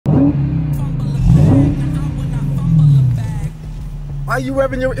you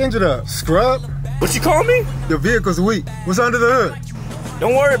revving your engine up? Scrub? What you call me? Your vehicle's weak. What's under the hood?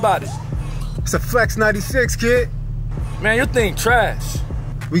 Don't worry about it. It's a Flex 96, kid. Man, your thing trash.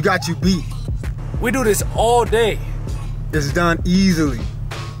 We got you beat. We do this all day. It's done easily.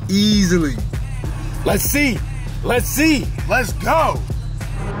 Easily. Let's see. Let's see. Let's go.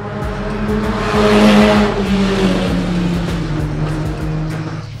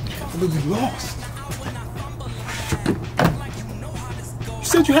 We lost. You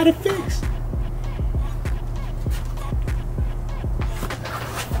said you had it fixed.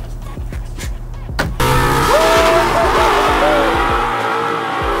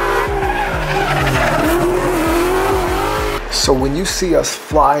 So when you see us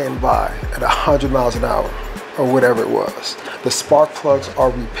flying by at 100 miles an hour, or whatever it was, the spark plugs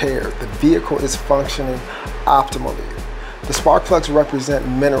are repaired. The vehicle is functioning optimally. The spark plugs represent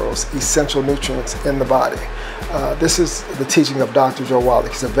minerals, essential nutrients in the body. This is the teaching of Dr. Joe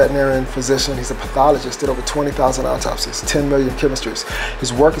Wallach. He's a veterinarian physician. He's a pathologist, did over 20,000 autopsies, 10 million chemistries.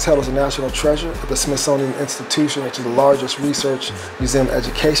 His work is held as a national treasure at the Smithsonian Institution, which is the largest research museum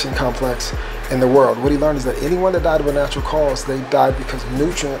education complex in the world. What he learned is that anyone that died of a natural cause, they died because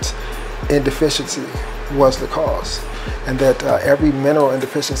nutrients in deficiency was the cause. And that every mineral in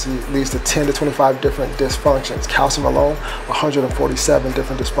deficiency leads to 10 to 25 different dysfunctions. Calcium alone, 147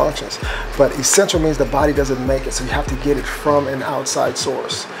 different dysfunctions. But essential means the body doesn't make it, so you have to get it from an outside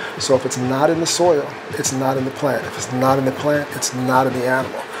source. So if it's not in the soil, it's not in the plant. If it's not in the plant, it's not in the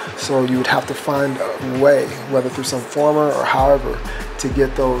animal. So you would have to find a way, whether through some former or however, to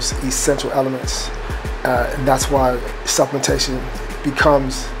get those essential elements. And that's why supplementation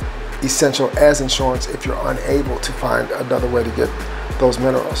becomes essential as insurance if you're unable to find another way to get those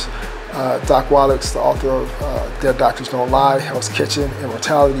minerals. Doc Wallach's the author of Dead Doctors Don't Lie, Hell's Kitchen,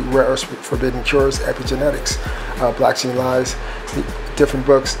 Immortality, Rare Earths Forbidden Cures, Epigenetics, Black Gene Lies, different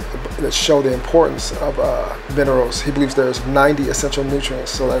books that show the importance of minerals. He believes there's 90 essential nutrients,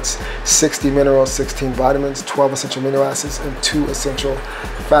 so that's 60 minerals, 16 vitamins, 12 essential amino acids, and 2 essential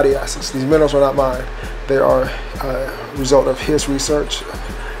fatty acids. These minerals are not mine. They are a result of his research.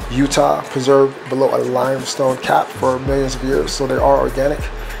 Utah preserved below a limestone cap for millions of years, so they are organic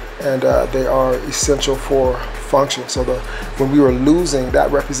and they are essential for function. So when we were losing,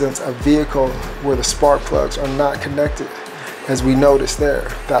 that represents a vehicle where the spark plugs are not connected, as we noticed there.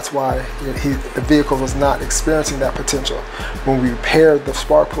 That's why the vehicle was not experiencing that potential. When we repaired the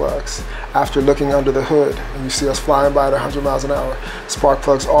spark plugs, after looking under the hood, and you see us flying by at 100 miles an hour, spark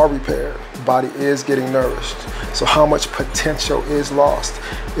plugs are repaired. The body is getting nourished. So how much potential is lost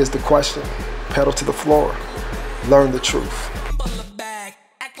is the question. Pedal to the floor. Learn the truth.